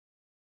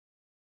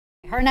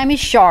Her name is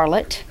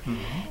Charlotte.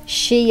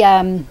 She,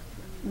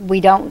 we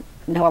don't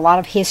know a lot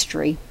of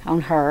history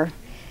on her.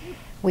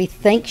 We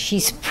think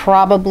she's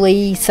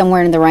probably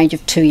somewhere in the range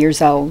of 2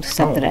 years old,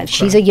 something like that.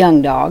 She's a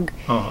young dog.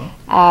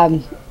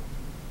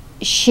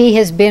 She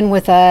has been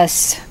with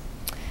us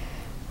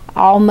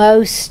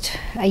almost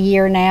a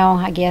year now,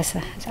 I guess.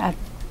 I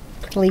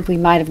believe we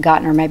might have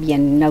gotten her maybe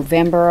in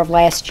November of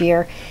last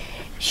year.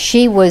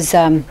 She was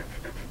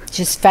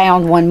just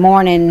found one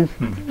morning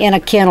in a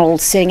kennel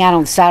sitting out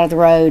on the side of the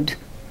road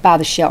by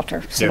the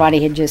shelter.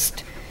 Somebody had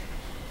just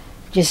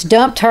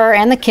dumped her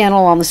and the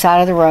kennel on the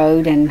side of the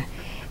road,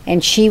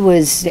 and she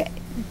was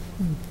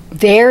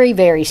very,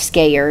 very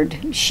scared.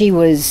 She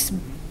was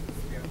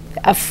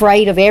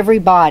afraid of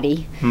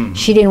everybody.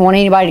 She didn't want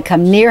anybody to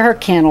come near her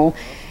kennel,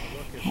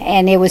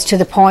 and it was to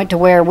the point to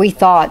where we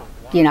thought,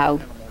 you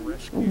know,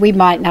 we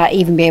might not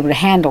even be able to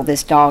handle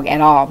this dog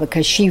at all,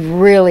 because she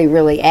really,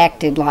 really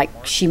acted like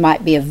she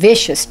might be a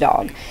vicious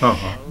dog.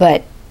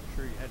 But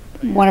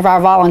one of our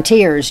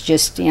volunteers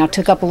just, you know,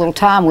 took up a little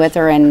time with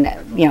her, and,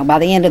 you know, by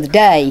the end of the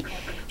day,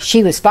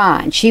 she was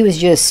fine. She was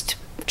just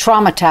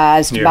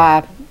traumatized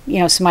by, you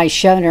know, somebody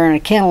shoving her in a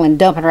kennel and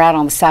dumping her out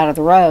on the side of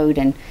the road,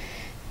 and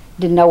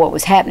didn't know what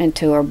was happening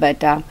to her.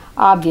 But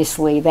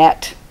obviously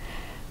that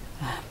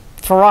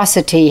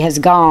ferocity has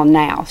gone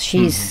now.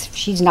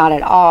 She's not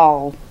at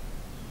all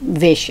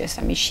vicious.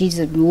 I mean, she's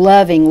a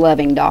loving,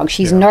 loving dog.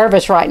 She's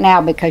nervous right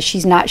now because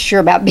she's not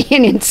sure about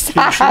being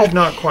inside. She's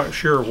not quite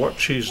sure what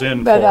she's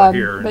in for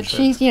here. But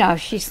she's, you know,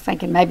 she's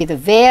thinking maybe the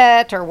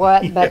vet or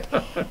what. But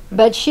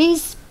but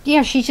she's, you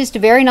know, she's just a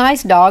very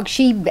nice dog.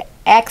 She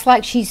acts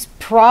like she's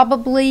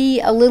probably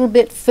a little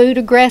bit food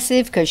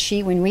aggressive, because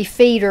when we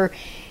feed her,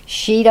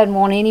 she doesn't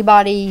want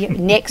anybody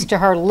next to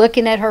her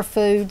looking at her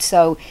food.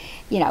 So,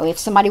 you know, if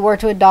somebody were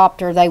to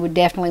adopt her, they would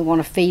definitely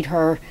want to feed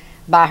her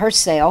by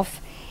herself.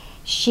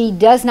 She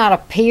does not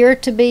appear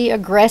to be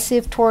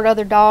aggressive toward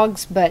other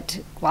dogs, but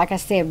like I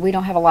said, we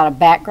don't have a lot of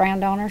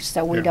background on her,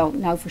 so we don't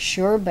know for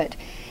sure, but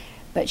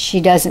she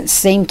doesn't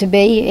seem to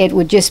be. It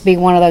would just be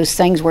one of those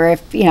things where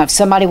if, you know, if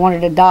somebody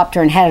wanted to adopt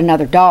her and had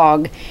another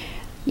dog,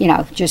 you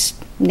know,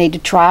 just need to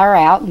try her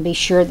out and be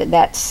sure that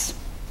that's,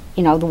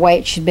 you know, the way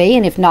it should be,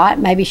 and if not,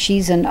 maybe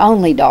she's an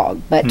only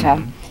dog. But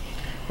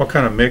what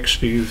kind of mix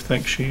do you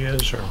think she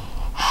is? Or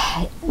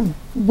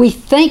we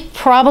think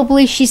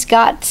probably she's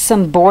got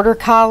some border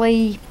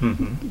collie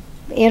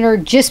in her,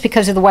 just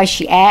because of the way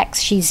she acts.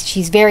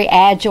 She's very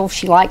agile.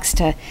 She likes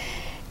to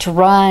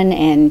run,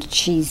 and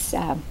she's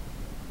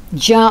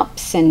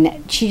jumps,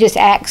 and she just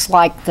acts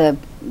like the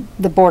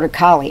border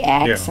collie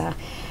acts.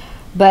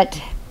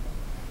 But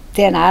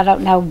then I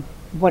don't know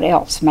what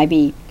else.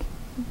 Maybe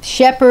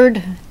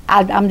shepherd.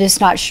 I'm just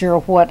not sure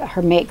what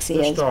her mix is.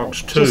 This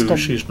dog's 2.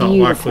 She's not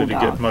likely to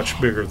get much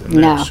bigger than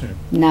this.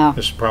 No.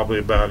 This is probably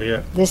about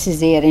it. This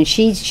is it. And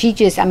she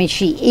just, I mean,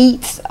 she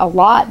eats a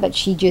lot, but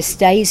she just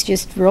stays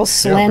just real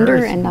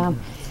slender and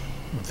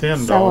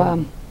thin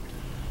dog.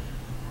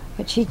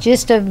 But she's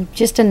just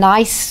a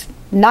nice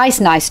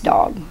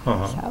dog.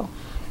 So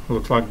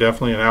looks like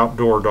definitely an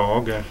outdoor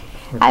dog.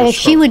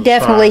 She would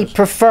definitely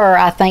prefer,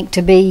 I think,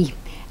 to be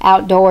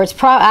outdoors.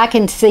 I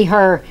can see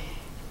her,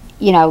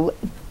 you know,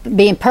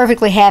 being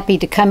perfectly happy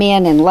to come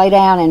in and lay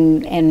down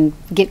and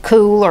get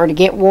cool or to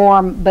get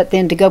warm, but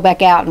then to go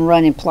back out and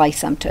run and play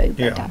some too.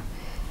 But,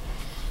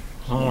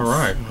 all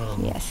right.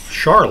 Yes.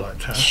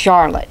 Charlotte. Huh?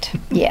 Charlotte.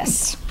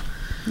 Yes.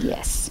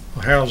 Yes.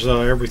 Well, how's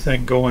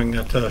everything going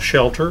at the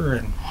shelter?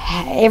 And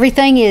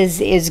everything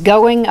is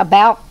going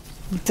about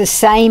the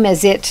same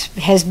as it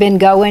has been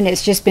going.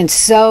 It's just been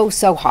so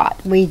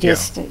hot. We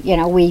just, you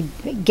know, we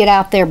get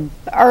out there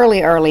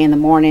early in the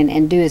morning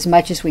and do as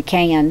much as we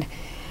can.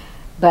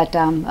 But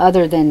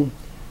other than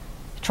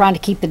trying to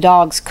keep the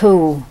dogs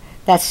cool,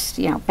 that's,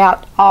 you know,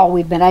 about all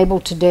we've been able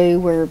to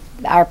do.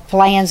 Our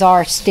plans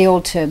are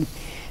still to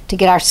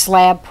get our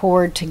slab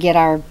poured, to get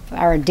our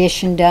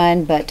addition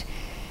done. But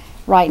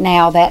right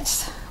now,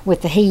 that's,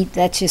 with the heat,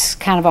 that's just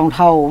kind of on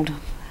hold.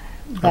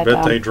 But, I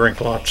bet they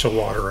drink lots of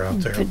water out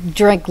there.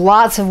 Drink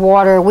lots of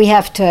water. We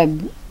have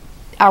to.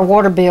 Our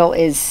water bill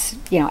is,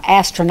 you know,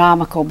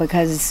 astronomical,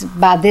 because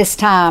by this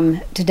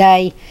time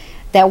today,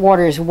 that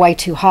water is way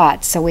too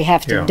hot, so we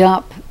have to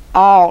dump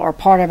all or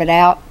part of it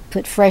out,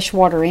 put fresh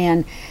water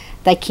in.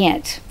 They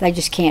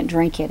just can't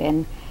drink it.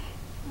 And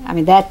I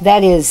mean,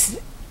 that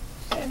is,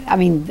 I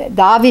mean,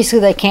 obviously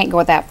they can't go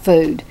without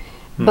food,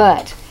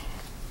 but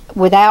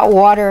without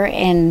water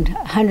and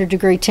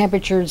 100-degree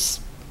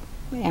temperatures,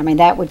 I mean,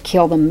 that would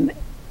kill them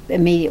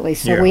immediately.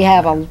 So we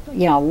have a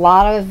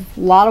lot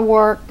of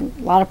work,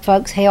 a lot of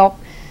folks help,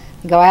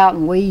 go out,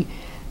 and we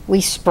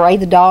spray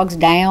the dogs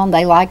down.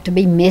 They like to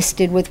be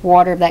misted with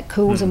water. That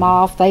cools them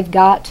off. They've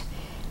got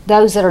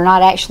those that are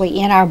not actually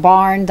in our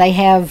barn. They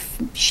have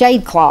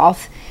shade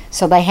cloth,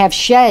 so they have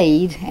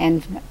shade.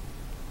 And,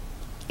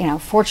 you know,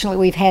 fortunately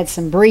we've had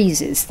some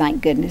breezes,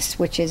 thank goodness,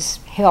 which has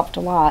helped a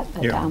lot.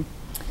 But,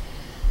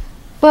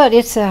 but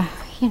it's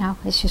you know,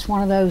 it's just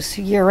one of those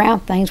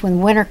year-round things.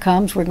 When winter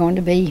comes, we're going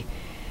to be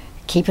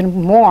keeping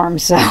them warm.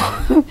 So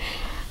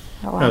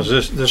So, Now,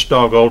 is this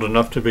dog old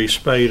enough to be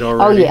spayed oh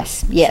already?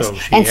 yes, yes. So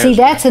she And see, has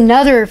that's been.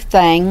 another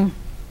thing.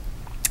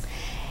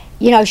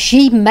 You know,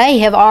 she may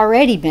have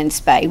already been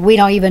spayed. We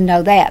don't even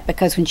know that,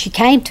 because when she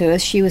came to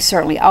us, she was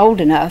certainly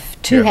old enough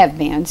to Yeah. have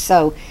been.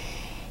 So,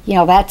 you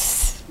know,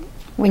 that's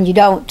when you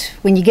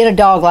get a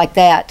dog like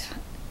that,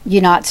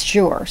 you're not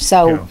sure.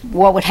 So Yeah.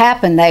 what would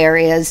happen there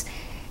is,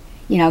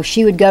 you know,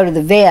 she would go to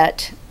the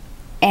vet,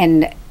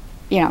 and,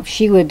 you know,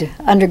 she would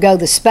undergo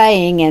the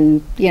spaying,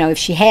 and, you know, if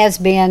she has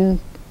been,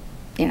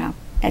 you know,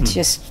 that's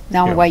just the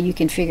only Yeah. way you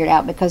can figure it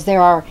out, because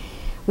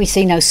we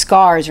see no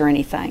scars or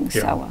anything.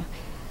 Yeah. So,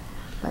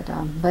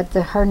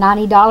 her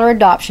 $90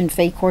 adoption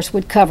fee, of course,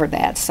 would cover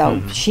that.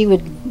 So she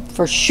would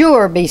for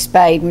sure be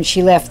spayed when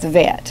she left the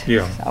vet.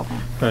 Yeah. So,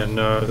 And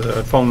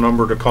a phone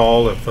number to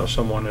call if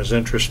someone is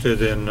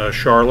interested in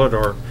Charlotte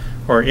or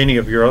any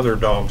of your other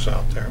dogs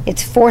out there.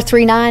 it's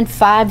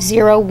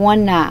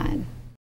 439-5019.